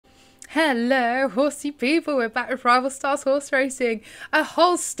Hello, horsey people. We're back with Rivalstars horse racing. A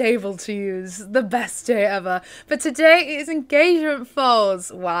whole stable to use. The best day ever. But today it is engagement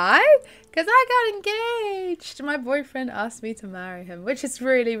foals. Why? Because I got engaged. My boyfriend asked me to marry him, which is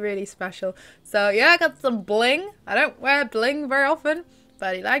really, really special. So yeah, I got some bling. I don't wear bling very often,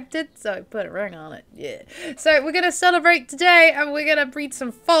 but he liked it, so I put a ring on it. Yeah. So we're going to celebrate today, and we're going to breed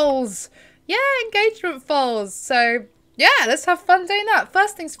some foals. Yeah, engagement foals. So yeah, let's have fun doing that.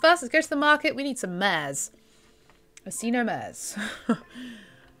 First things first, let's go to the market. We need some mares. I see no mares.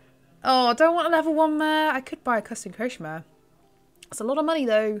 Oh, I don't want a level 1 mare. I could buy a custom crochet mare. It's a lot of money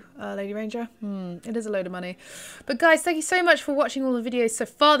though, Lady Ranger. It is a load of money. But guys, thank you so much for watching all the videos so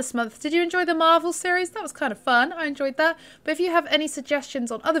far this month. Did you enjoy the Marvel series? That was kind of fun. I enjoyed that. But if you have any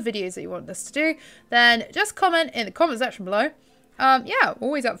suggestions on other videos that you want us to do, then just comment in the comment section below. Yeah,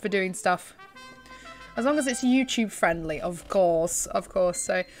 always up for doing stuff. As long as it's YouTube friendly, of course,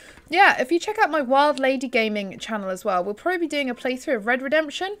 So, yeah, if you check out my Wild Lady Gaming channel as well, we'll probably be doing a playthrough of Red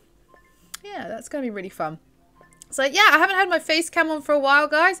Redemption. Yeah, that's going to be really fun. So, yeah, I haven't had my face cam on for a while,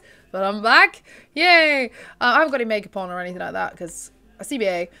 guys, but I'm back. Yay! I haven't got any makeup on or anything like that because I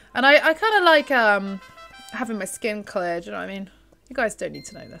CBA. And I kind of like having my skin cleared, you know what I mean? You guys don't need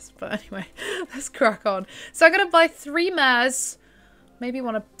to know this, but anyway, let's crack on. So, I'm going to buy 3 mares. Maybe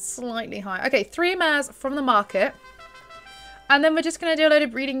one a slightly higher. Okay, 3 mares from the market. And then we're just going to do a load of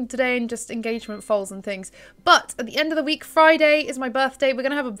breeding today and just engagement foals and things. But at the end of the week, Friday is my birthday. We're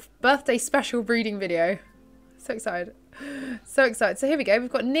going to have a birthday special breeding video. So excited. So excited. So here we go.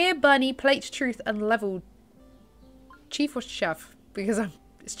 We've got Near Bunny, Plate Truth, and Level... Chief or Chef? Because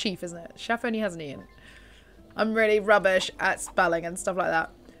it's Chief, isn't it? Chef only has an E in it. I'm really rubbish at spelling and stuff like that.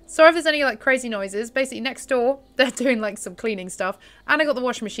 Sorry if there's any like crazy noises. Basically next door, they're doing like some cleaning stuff. And I got the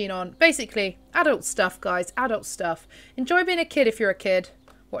washing machine on. Basically, adult stuff, guys. Adult stuff. Enjoy being a kid if you're a kid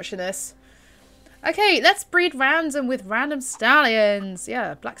watching this. Okay, let's breed random with random stallions.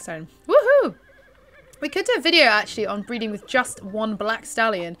 Yeah, Blackstone. Woohoo! We could do a video actually on breeding with just one black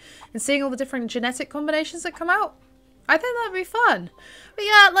stallion and seeing all the different genetic combinations that come out. I think that'd be fun. But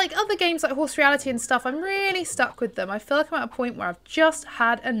yeah, like other games like Horse Reality and stuff, I'm really stuck with them. I feel like I'm at a point where I've just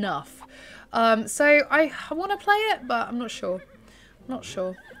had enough. So I want to play it, but I'm not sure. Not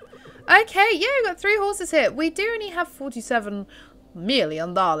sure. Okay, yeah, we've got 3 horses here. We do only have $47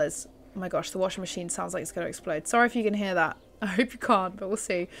 million. Oh my gosh, the washing machine sounds like it's going to explode. Sorry if you can hear that. I hope you can't, but we'll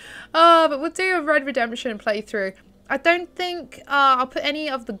see. But we'll do a Red Redemption playthrough. I don't think I'll put any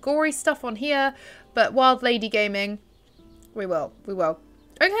of the gory stuff on here, but Wild Lady Gaming, we will. We will.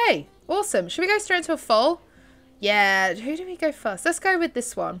 Okay, awesome. Should we go straight into a foal? Yeah, who do we go first? Let's go with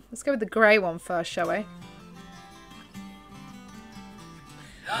this one. Let's go with the grey one first, shall we?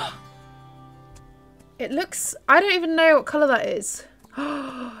 It looks... I don't even know what colour that is.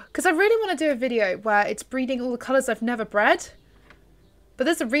 Because I really want to do a video where it's breeding all the colours I've never bred. But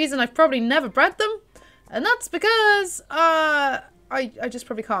there's a reason I've probably never bred them. And that's because I just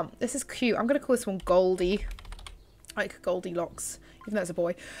probably can't. This is cute. I'm going to call this one Goldie. Like Goldilocks. Even though it's a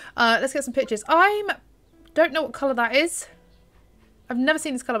boy. Let's get some pictures. I don't know what colour that is. I've never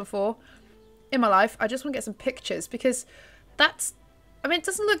seen this colour before in my life. I just want to get some pictures because that's... I mean, it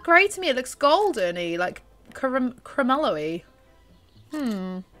doesn't look grey to me. It looks golden-y. Like cremello-y. Do you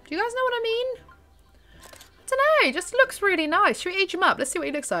guys know what I mean? I don't know. It just looks really nice. Should we age him up? Let's see what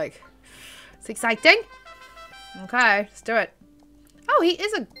he looks like. It's exciting. Okay, let's do it. Oh, he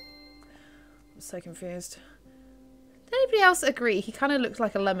is a... I'm so confused. Did anybody else agree? He kind of looks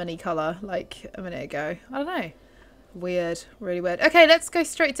like a lemony colour, like a minute ago. I don't know. Weird. Really weird. Okay, let's go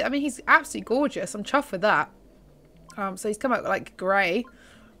straight to... I mean, he's absolutely gorgeous. I'm chuffed with that. So he's come out like grey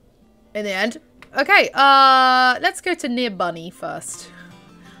in the end. Okay, let's go to Near Bunny first.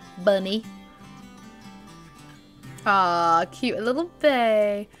 Bunny. Ah, cute little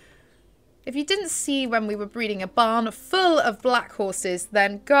bay. If you didn't see when we were breeding a barn full of black horses,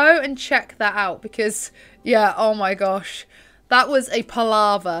 then go and check that out because, yeah, oh my gosh. That was a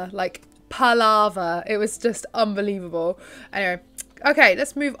palaver, like palaver. It was just unbelievable. Anyway, okay,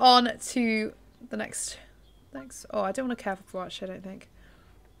 let's move on to the next. Oh, I don't want a careful watch, I don't think.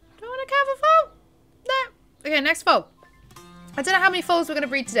 Don't want a careful foal? No. Okay, next foal. I don't know how many foals we're going to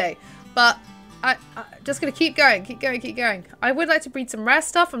breed today, but I'm just going to keep going, keep going. I would like to breed some rare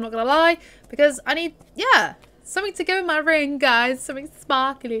stuff, I'm not going to lie, because I need, yeah, something to go in my ring, guys. Something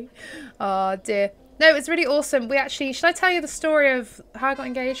sparkly. Oh, dear. No, it's really awesome. We actually, should I tell you the story of how I got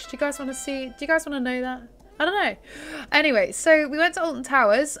engaged? Do you guys want to see? Do you guys want to know that? I don't know. Anyway, so we went to Alton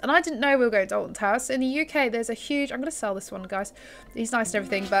Towers, and I didn't know we were going to Alton Towers. So in the UK, there's a huge... I'm going to sell this one, guys. He's nice and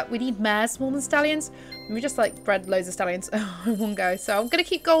everything, but we need mares more than stallions. And we just, like, bred loads of stallions in one go. So I'm going to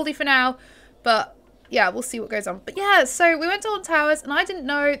keep Goldie for now, but yeah, we'll see what goes on. But yeah, so we went to Alton Towers, and I didn't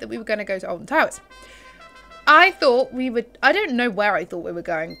know that we were going to go to Alton Towers. I thought we would... I don't know where I thought we were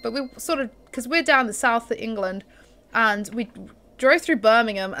going, but we sort of... Because we're down the south of England, and we drove through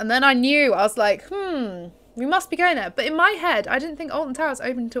Birmingham, and then I knew, I was like, we must be going there. But in my head, I didn't think Alton Towers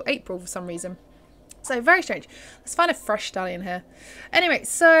opened until April for some reason. So very strange. Let's find a fresh stallion here. Anyway,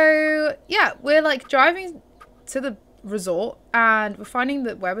 so yeah, we're like driving to the resort, and we're finding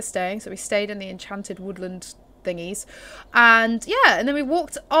that where we're staying. So we stayed in the enchanted woodland thingies, and yeah, and then we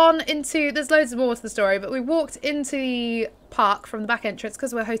walked on into... There's loads more to the story, but we walked into the park from the back entrance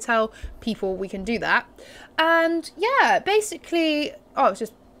because we're hotel people. We can do that, and yeah, basically, oh, it was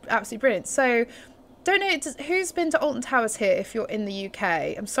just absolutely brilliant. So. Don't know who's been to Alton Towers here if you're in the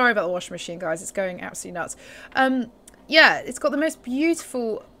UK. I'm sorry about the washing machine, guys. It's going absolutely nuts. Yeah, it's got the most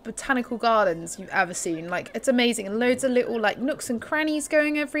beautiful botanical gardens you've ever seen. Like, it's amazing. And loads of little, like, nooks and crannies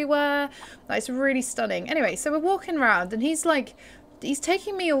going everywhere. Like, it's really stunning. Anyway, so we're walking around, and he's, like, he's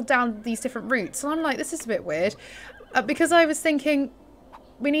taking me all down these different routes. And I'm like, this is a bit weird. Because I was thinking,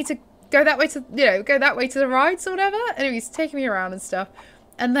 we need to go that way to, you know, go that way to the rides or whatever. Anyway, he's taking me around and stuff.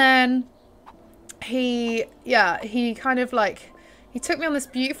 And then... he kind of like, he took me on this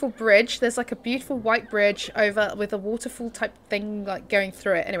beautiful bridge. There's like a beautiful white bridge over with a waterfall type thing like going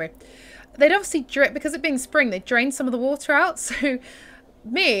through it. Anyway, they'd obviously because it being spring, they drained some of the water out. So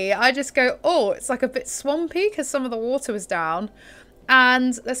I just go, oh, it's like a bit swampy because some of the water was down.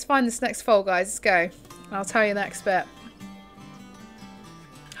 And let's find this next foal, guys. Let's go. And I'll tell you the next bit.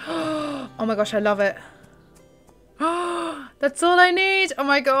 Oh my gosh, I love it. That's all I need. Oh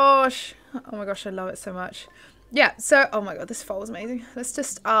my gosh. Oh my gosh, I love it so much. Yeah, so, oh my god, this foal was amazing. Let's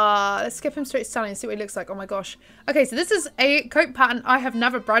just, let's skip him straight to stallion and see what he looks like. Oh my gosh. Okay, so this is a coat pattern I have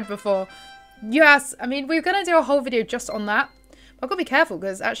never bred before. Yes, I mean, we're going to do a whole video just on that. But I've got to be careful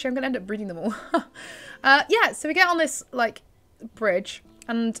because actually I'm going to end up breeding them all. Yeah, so we get on this, like, bridge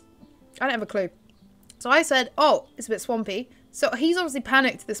and I don't have a clue. So I said, oh, it's a bit swampy. So he's obviously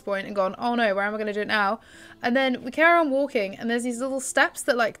panicked at this point and gone, oh no, where am I going to do it now? And then we carry on walking, and there's these little steps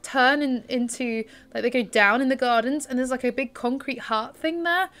that like turn into, like they go down in the gardens, and there's like a big concrete heart thing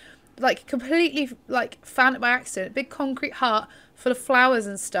there. Like completely like found it by accident. Big concrete heart full of flowers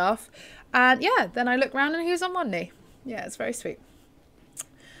and stuff. And yeah, then I looked around and he was on one knee. Yeah, it's very sweet.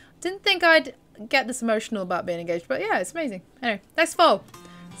 Didn't think I'd get this emotional about being engaged, but yeah, it's amazing. Anyway, next foal.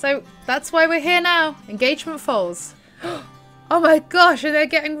 So that's why we're here now. Engagement foals. Oh my gosh, and they're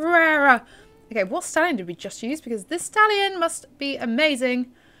getting rarer. Okay, what stallion did we just use? Because this stallion must be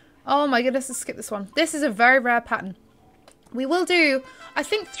amazing. Oh my goodness, let's skip this one. This is a very rare pattern. We will do, I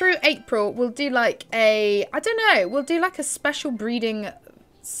think through April, we'll do like a, I don't know, we'll do like a special breeding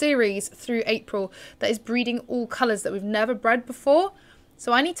series through April that is breeding all colours that we've never bred before.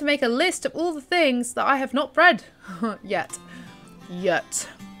 So I need to make a list of all the things that I have not bred yet.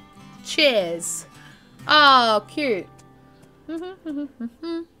 Cheers. Oh, cute.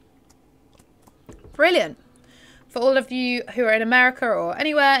 Brilliant. For all of you who are in America or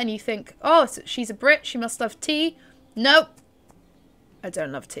anywhere and you think, oh, so she's a Brit, she must love tea. Nope. I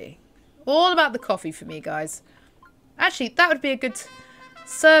don't love tea. All about the coffee for me, guys. Actually, that would be a good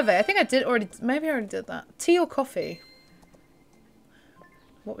survey. I think I did already, maybe I already did that. Tea or coffee?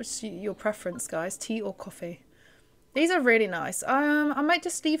 What was your preference, guys? Tea or coffee? These are really nice. I might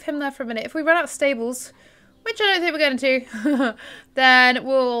just leave him there for a minute. If we run out of stables, which I don't think we're going to, then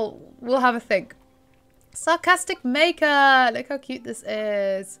we'll have a think. Sarcastic Maker. Look how cute this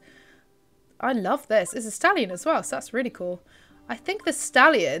is. I love this. It's a stallion as well, so that's really cool. I think the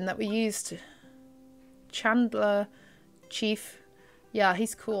stallion that we used, Chandler Chief. Yeah,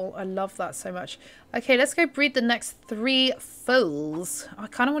 he's cool. I love that so much. Okay, let's go breed the next 3 foals. I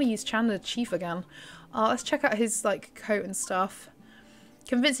kind of want to use Chandler Chief again. Let's check out his like coat and stuff.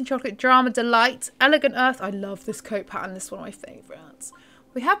 Convincing Chocolate, Drama, Delight, Elegant Earth. I love this coat pattern. This is one of my favourites.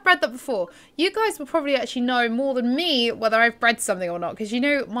 We have bred that before. You guys will probably actually know more than me whether I've bred something or not. Because you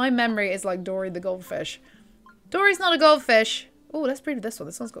know my memory is like Dory the goldfish. Dory's not a goldfish. Oh, let's breed with this one.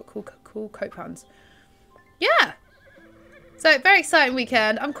 This one's got cool coat patterns. Yeah. So, very exciting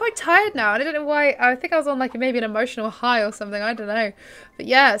weekend. I'm quite tired now. I don't know why. I think I was on like maybe an emotional high or something. I don't know. But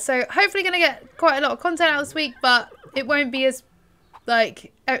yeah, so hopefully going to get quite a lot of content out this week. But it won't be as,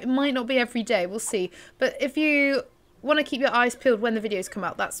 like, it might not be every day. We'll see. But if you want to keep your eyes peeled when the videos come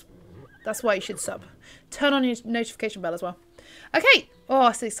out, that's why you should sub. Turn on your notification bell as well. Okay. Oh,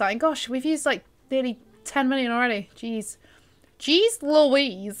 it's exciting. Gosh, we've used like nearly 10 million already. Jeez. Jeez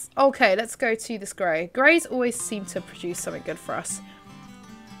Louise. Okay, let's go to this grey. Greys always seem to produce something good for us.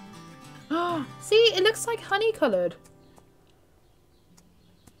 See, it looks like honey coloured.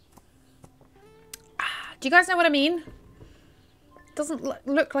 Do you guys know what I mean? Doesn't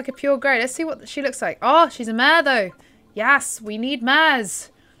look like a pure grey. Let's see what she looks like. Oh, she's a mare though. Yes, we need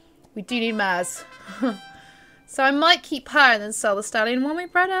mares. We do need mares. So I might keep her and then sell the stallion one we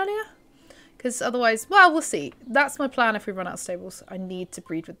bred earlier. Because otherwise, well, we'll see. That's my plan if we run out of stables. I need to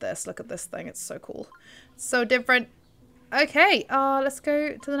breed with this. Look at this thing. It's so cool. It's so different. Okay, let's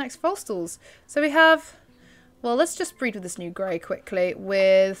go to the next foal stalls. So we have, well, let's just breed with this new grey quickly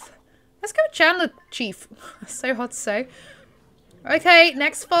with, let's go with Chandler Chief. So hard to say. Okay,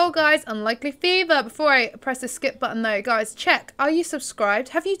 next foal, guys. Unlikely Fever. Before I press the skip button though, guys, check. Are you subscribed?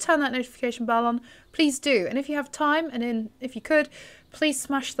 Have you turned that notification bell on? Please do. And if you have time, and if you could, please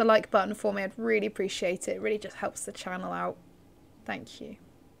smash the like button for me. I'd really appreciate it. It really just helps the channel out. Thank you.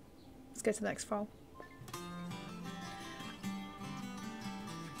 Let's go to the next foal.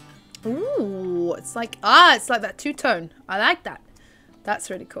 Ooh, it's like that two-tone. I like that. That's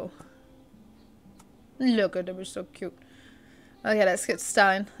really cool. Look at him, it's so cute. Okay, let's get to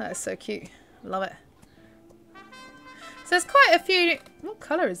Stallion. That is so cute. Love it. So there's quite a few. What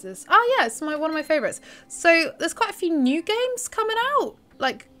colour is this? Oh yeah, it's one of my favourites. So there's quite a few new games coming out,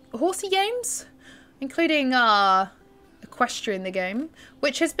 like horsey games, including Equestrian the game,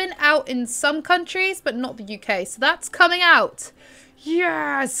 which has been out in some countries but not the UK. So that's coming out.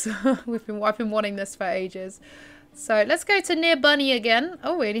 Yes, I've been wanting this for ages. So let's go to Near Bunny again.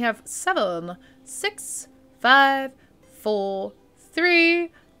 Oh, we only have 7, 6, 5, 4,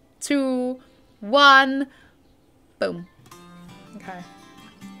 3, 2, 1. Boom. Okay.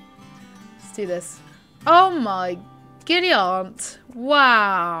 Let's do this. Oh my giddy aunt.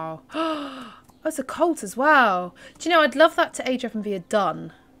 Wow. Oh, it's a colt as well. Do you know, I'd love that to age up and be a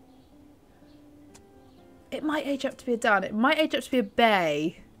dun. It might age up to be a dun. It might age up to be a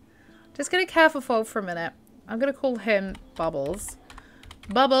bay. Just going to careful fold for a minute. I'm going to call him Bubbles.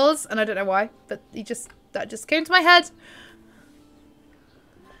 Bubbles, and I don't know why, but that just came to my head.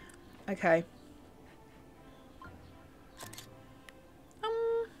 Okay.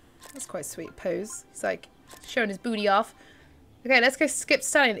 That's quite a sweet pose. He's like showing his booty off. Okay, let's go skip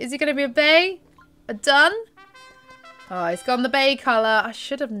Stallion. Is he going to be a bay? A dun? Oh, he's gone the bay colour. I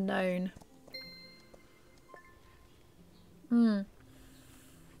should have known.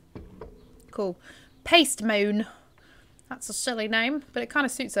 Cool. Paste Moon. That's a silly name, but it kind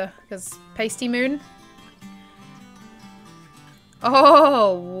of suits her because Pasty Moon.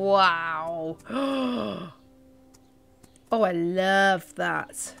 Oh, wow. Oh, I love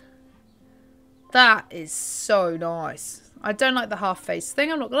that. That is so nice. I don't like the half face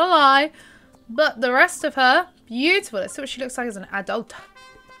thing, I'm not going to lie. But the rest of her, beautiful. Let's see what she looks like as an adult.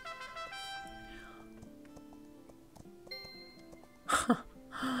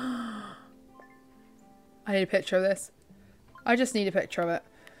 I need a picture of this. I just need a picture of it.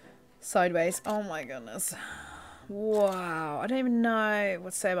 Sideways. Oh my goodness. Wow. I don't even know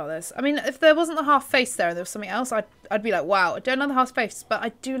what to say about this. I mean, if there wasn't the half face there and there was something else, I'd be like, wow, I don't know the half face, but I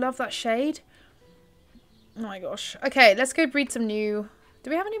do love that shade. Oh my gosh. Okay, let's go breed some new. Do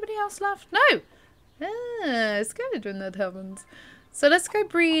we have anybody else left? No. It's good when that happens. So let's go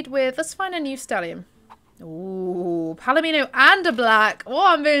breed with, let's find a new stallion. Ooh, Palomino and a black.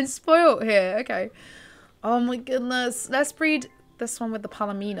 Oh, I'm being spoiled here. Okay. Oh my goodness. Let's breed this one with the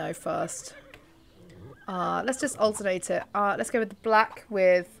Palomino first. Let's just alternate it. Let's go with the black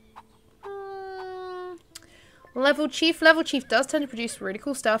with Level Chief. Level Chief does tend to produce really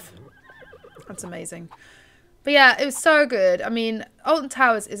cool stuff. That's amazing. But yeah, it was so good. I mean, Alton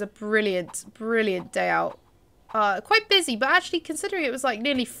Towers is a brilliant, brilliant day out. Quite busy, but actually considering it was like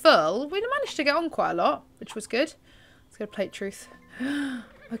nearly full, we managed to get on quite a lot, which was good. Let's go to Plate Truth.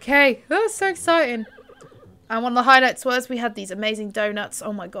 Okay, that was so exciting. And one of the highlights was we had these amazing donuts.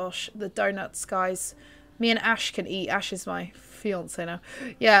 Oh my gosh, the donuts, guys. Me and Ash can eat. Ash is my fiance now.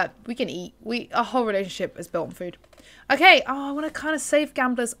 Yeah, we can eat. Our whole relationship is built on food. Okay, I want to kind of save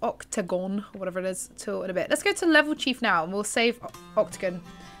Gambler's Octagon, or whatever it is, till in a bit. Let's go to Level Chief now, and we'll save Octagon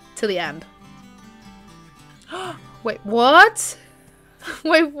till the end. Wait, what?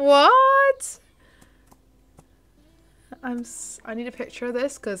 Wait, what? I need a picture of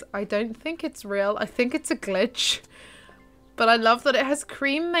this because I don't think it's real. I think it's a glitch. But I love that it has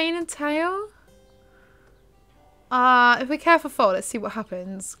cream mane and tail. If we care for fold, let's see what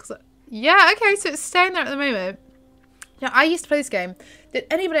happens. Yeah, okay, so it's staying there at the moment. Now, I used to play this game. Did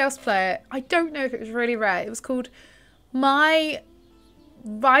anybody else play it? I don't know if it was really rare. It was called My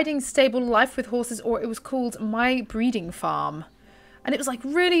riding stable life with horses, or it was called My Breeding Farm. And it was like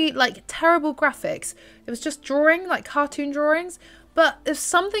really like terrible graphics. It was just drawing, like cartoon drawings. But there's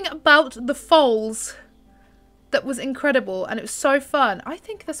something about the foals that was incredible, and it was so fun. I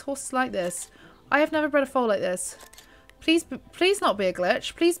think this horse is like this. I have never bred a foal like this. Please not be a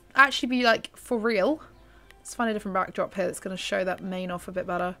glitch. Please actually be like for real. Let's find a different backdrop here that's going to show that mane off a bit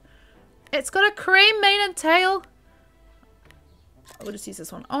better. It's got a cream mane and tail. We'll just use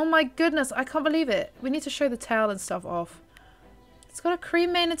this one. Oh my goodness, I can't believe it. We need to show the tail and stuff off. It's got a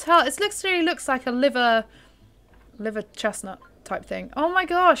cream mane and tail. It literally looks like a liver chestnut type thing. Oh my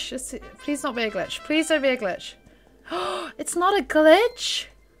gosh. Please not be a glitch. Please don't be a glitch. It's not a glitch.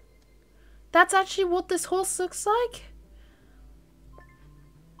 That's actually what this horse looks like.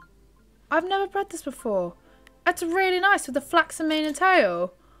 I've never bred this before. That's really nice with the flaxen mane and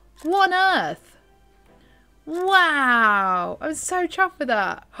tail. What on earth? Wow. I'm so chuffed with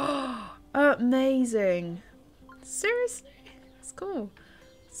that. Amazing. Seriously? That's cool.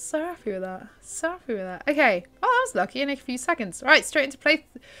 So happy with that. So happy with that. Okay. Oh, I was lucky in a few seconds. Right, straight into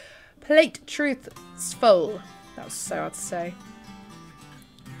plate truthful. That was so hard to say.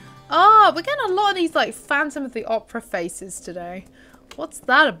 Oh, we're getting a lot of these like Phantom of the Opera faces today. What's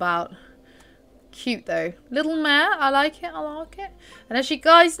that about? Cute though. Little mare. I like it. I like it. And as you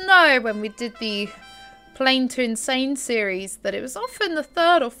guys know, when we did the Plain to Insane series, that it was often the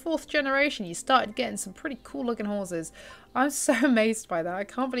 3rd or 4th generation you started getting some pretty cool looking horses. I'm so amazed by that. I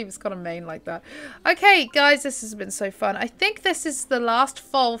can't believe it's got a mane like that. Okay, guys, this has been so fun. I think this is the last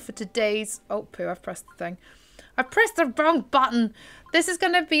foal for today's... Oh, poo, I've pressed the thing. I pressed the wrong button. This is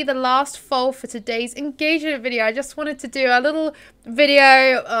going to be the last foal for today's engagement video. I just wanted to do a little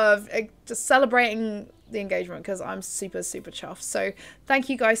video of just celebrating the engagement because I'm super, super chuffed. So thank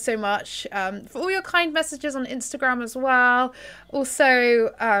you guys so much for all your kind messages on Instagram as well.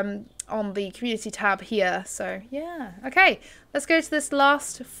 Also on the community tab here. So yeah. Okay, let's go to this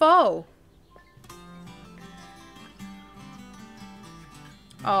last foal.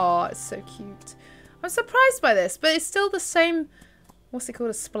 Oh, it's so cute. I'm surprised by this, but it's still the same, what's it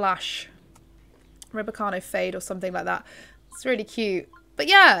called, a splash. Ribicano fade or something like that. It's really cute. But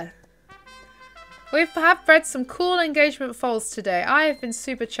yeah, we have bred some cool engagement foals today. I have been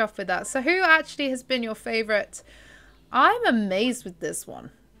super chuffed with that. So who actually has been your favourite? I'm amazed with this one.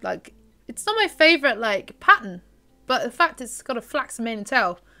 Like, it's not my favourite, like, pattern. But the fact it's got a flaxen mane and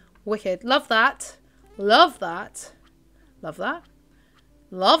tail. Wicked. Love that. Love that. Love that.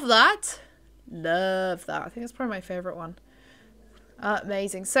 Love that. Love that. I think that's probably my favourite one.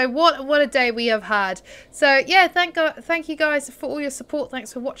 Amazing. So what a day we have had. So yeah, thank you guys for all your support.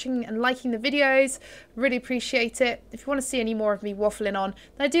 Thanks for watching and liking the videos. Really appreciate it. If you want to see any more of me waffling on,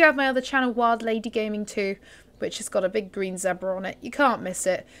 then I do have my other channel, Wild Lady Gaming 2, which has got a big green zebra on it. You can't miss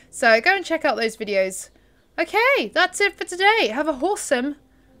it. So go and check out those videos. Okay, that's it for today. Have a horsome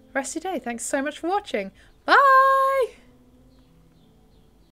rest of your day. Thanks so much for watching. Bye.